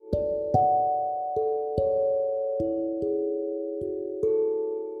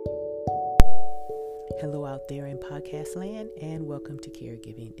there in podcast land, and welcome to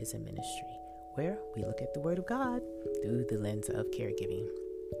Caregiving is a Ministry, where we look at the Word of God through the lens of caregiving.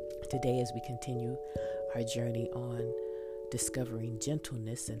 Today, as we continue our journey on discovering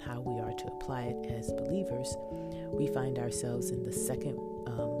gentleness and how we are to apply it as believers, we find ourselves in the second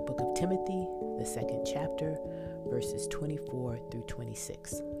book of Timothy, the second chapter, verses 24 through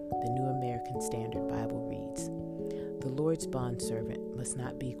 26. The New American Standard Bible reads, "The Lord's bondservant must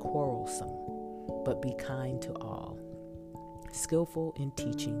not be quarrelsome, but be kind to all, skillful in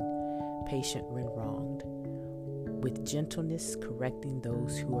teaching, patient when wronged, with gentleness correcting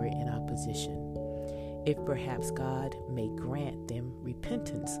those who are in opposition. If perhaps God may grant them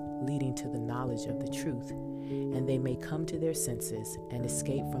repentance leading to the knowledge of the truth, and they may come to their senses and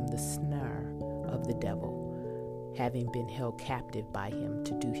escape from the snare of the devil, having been held captive by him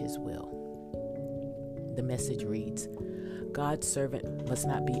to do his will." The Message reads, "God's servant must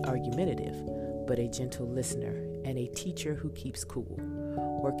not be argumentative, but a gentle listener and a teacher who keeps cool,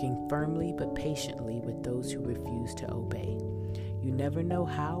 working firmly but patiently with those who refuse to obey. You never know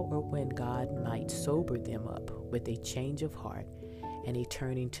how or when God might sober them up with a change of heart and a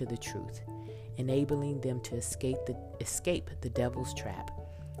turning to the truth, enabling them to escape the devil's trap,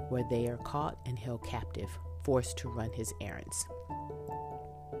 where they are caught and held captive, forced to run his errands."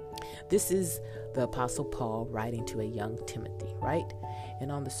 This is the Apostle Paul writing to a young Timothy, right?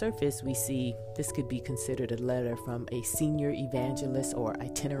 And on the surface, we see this could be considered a letter from a senior evangelist or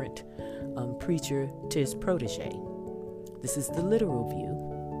itinerant preacher to his protege. This is the literal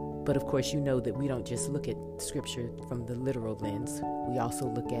view, but of course you know that we don't just look at Scripture from the literal lens, we also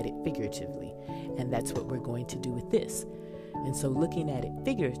look at it figuratively, and that's what we're going to do with this. And so looking at it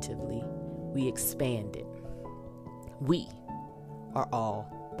figuratively, we expand it. We are all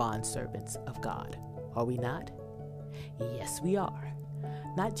bondservants of God, are we not? Yes, we are.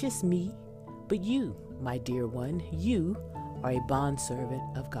 Not just me, but you, my dear one, you are a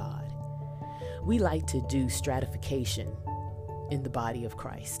bondservant of God. We like to do stratification in the body of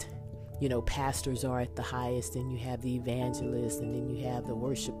Christ. You know, pastors are at the highest, and you have the evangelist, and then you have the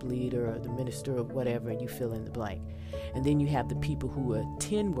worship leader or the minister of whatever, and you fill in the blank. And then you have the people who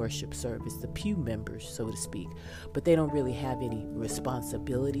attend worship service, the pew members, so to speak, but they don't really have any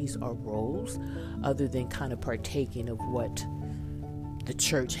responsibilities or roles other than kind of partaking of what the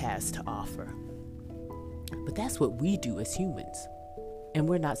church has to offer. But that's what we do as humans, and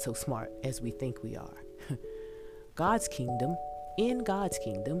we're not so smart as we think we are. In God's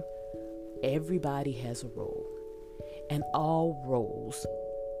kingdom, everybody has a role, and all roles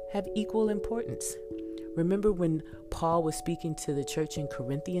have equal importance. Remember when Paul was speaking to the church in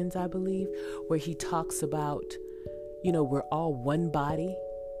Corinthians, I believe, where he talks about, we're all one body,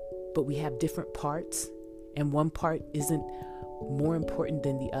 but we have different parts, and one part isn't more important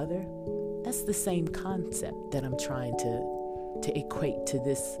than the other? That's the same concept that I'm trying to equate to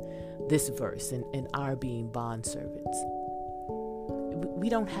this verse and our being bondservants. We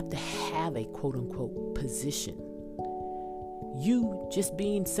don't have to have a quote-unquote position. You, just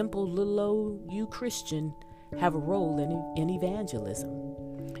being simple little old you Christian, have a role in evangelism.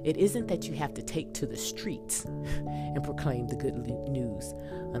 It isn't that you have to take to the streets and proclaim the good news,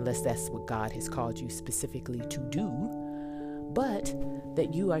 unless that's what God has called you specifically to do, but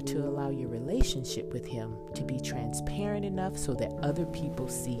that you are to allow your relationship with Him to be transparent enough so that other people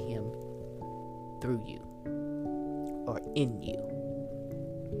see Him through you or in you.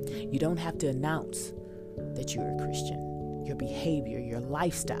 You don't have to announce that you're a Christian. Your behavior, your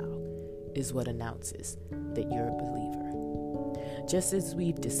lifestyle is what announces that you're a believer. Just as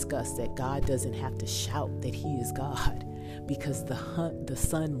we've discussed that God doesn't have to shout that He is God, because the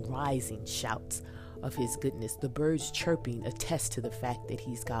sun rising shouts of His goodness. The birds chirping attest to the fact that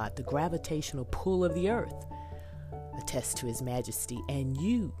He's God. The gravitational pull of the earth attests to His majesty. And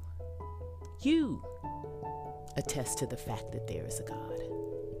you attest to the fact that there is a God.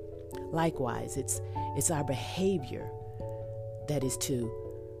 Likewise, it's our behavior that is to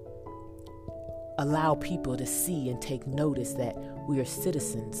allow people to see and take notice that we are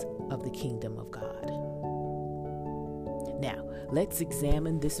citizens of the kingdom of God. Now, let's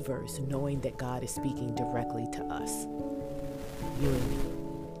examine this verse, knowing that God is speaking directly to us, you and me.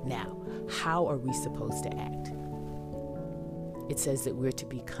 Now, how are we supposed to act? It says that we're to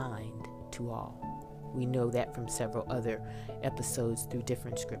be kind to all. We know that from several other episodes through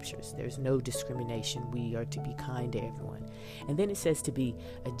different scriptures. There's no discrimination. We are to be kind to everyone. And then it says to be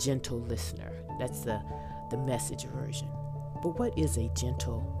a gentle listener. That's the Message version. But what is a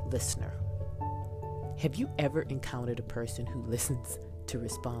gentle listener? Have you ever encountered a person who listens to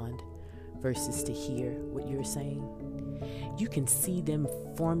respond versus to hear what you're saying. You can see them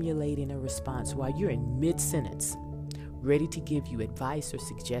formulating a response while you're in mid-sentence, ready to give you advice or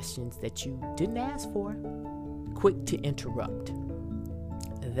suggestions that you didn't ask for, quick to interrupt.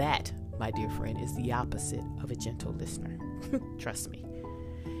 That, my dear friend, is the opposite of a gentle listener. Trust me.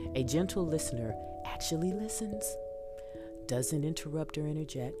 A gentle listener actually listens, doesn't interrupt or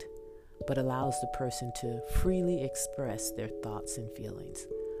interject, but allows the person to freely express their thoughts and feelings,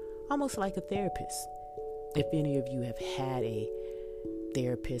 almost like a therapist. If any of you have had a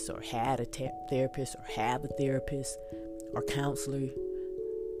therapist or had a therapist or have a therapist or counselor,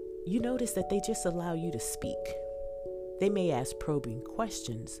 you notice that they just allow you to speak. They may ask probing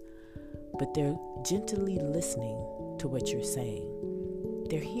questions, but they're gently listening to what you're saying.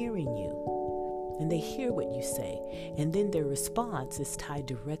 They're hearing you, and they hear what you say, and then their response is tied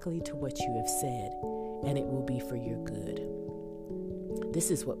directly to what you have said, and it will be for your good.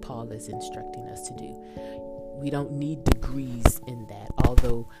 This is what Paul is instructing us to do. We don't need degrees in that,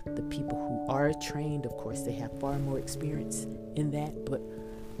 although the people who are trained, of course, they have far more experience in that, but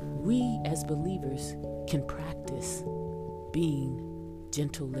we as believers can practice being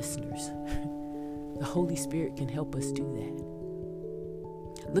gentle listeners. The Holy Spirit can help us do that.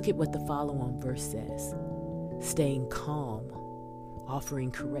 Look at what the follow-on verse says. Staying calm,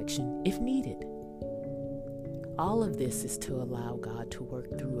 offering correction if needed. All of this is to allow God to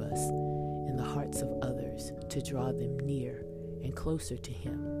work through us in the hearts of others, to draw them near and closer to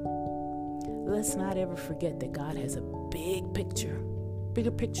Him. Let's not ever forget that God has a big picture,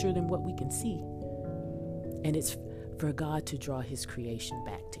 bigger picture than what we can see. And it's for God to draw His creation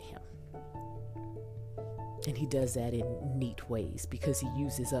back to Him. And He does that in neat ways because He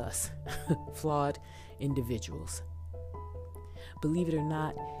uses us, flawed individuals. Believe it or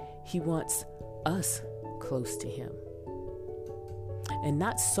not, He wants us close to Him. And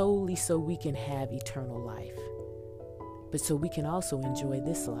not solely so we can have eternal life, but so we can also enjoy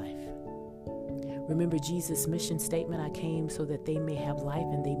this life. Remember Jesus' mission statement, I came so that they may have life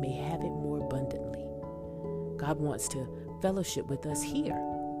and they may have it more abundantly. God wants to fellowship with us here,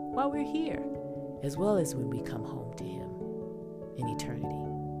 while we're here, as well as when we come home to Him in eternity.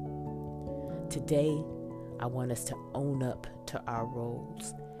 Today, I want us to own up to our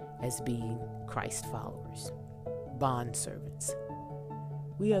roles as being Christ followers, bond servants.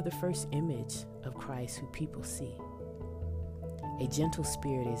 We are the first image of Christ who people see. A gentle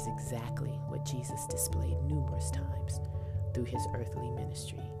spirit is exactly what Jesus displayed numerous times through His earthly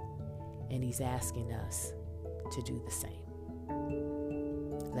ministry, and He's asking us to do the same.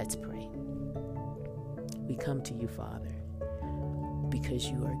 Let's pray. We come to You, Father, because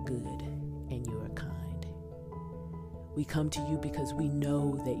You are good and You are kind. We come to You because we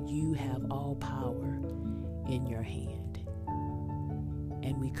know that You have all power in Your hand.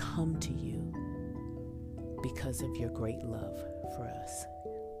 And we come to You because of Your great love for us.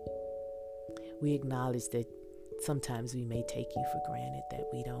 We acknowledge that sometimes we may take You for granted, that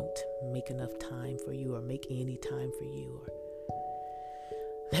we don't make enough time for You or make any time for You, or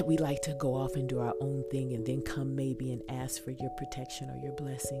that we like to go off and do our own thing and then come maybe and ask for Your protection or Your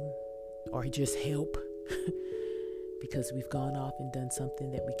blessing or just help because we've gone off and done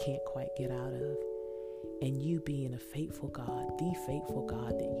something that we can't quite get out of. And You being a faithful God, the faithful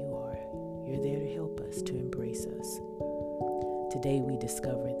God that You are, You're there to help us, to embrace us. Today we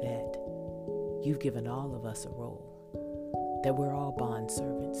discover that You've given all of us a role, that we're all bond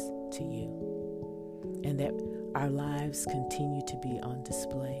servants to You, and that our lives continue to be on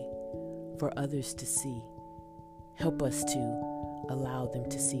display for others to see. Help us to allow them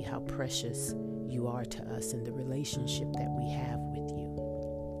to see how precious You are to us in the relationship that we have with You.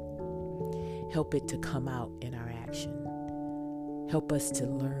 Help it to come out in our action. Help us to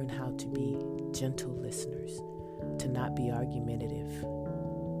learn how to be gentle listeners, to not be argumentative,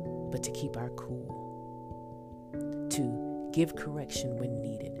 but to keep our cool, to give correction when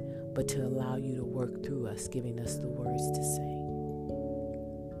needed, but to allow You to work through us, giving us the words to say.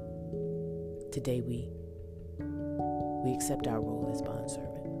 Today we accept our role as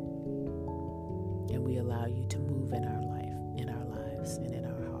bondservant, and we allow You to move in our life, in our lives, and in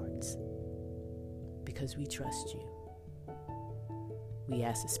our hearts, because we trust You. We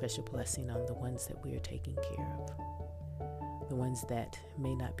ask a special blessing on the ones that we are taking care of, the ones that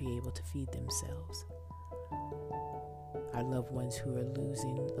may not be able to feed themselves, our loved ones who are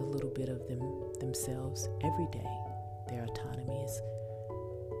losing a little bit of themselves every day. Their autonomy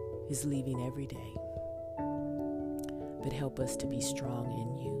is leaving every day. But help us to be strong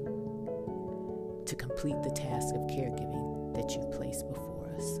in You, to complete the task of caregiving that You've placed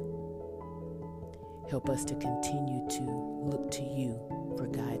before us. Help us to continue to look to You for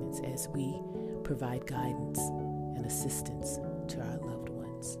guidance as as we provide guidance and assistance to our loved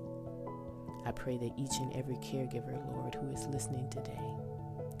ones. I pray that each and every caregiver, Lord, who is listening today,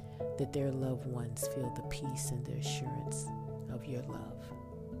 that their loved ones feel the peace and the assurance of your love.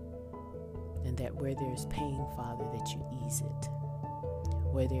 And that where there is pain, Father, that you ease it.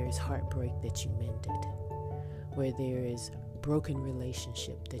 Where there is heartbreak, that you mend it. Where there is broken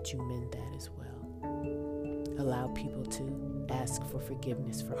relationship, that you mend that as well. Allow people to ask for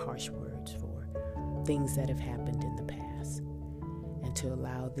forgiveness for harsh words, for things that have happened in the past, and to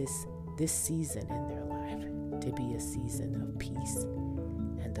allow this season in their life to be a season of peace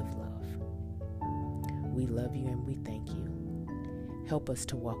and of love. We love you and we thank you. Help us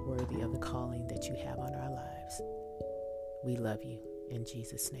to walk worthy of the calling that you have on our lives. We love you. In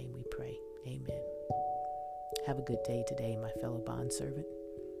Jesus' name we pray. Amen. Have a good day today, my fellow bondservant,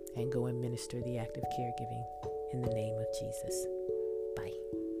 and go and minister the act of caregiving in the name of Jesus.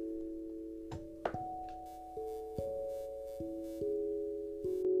 Bye.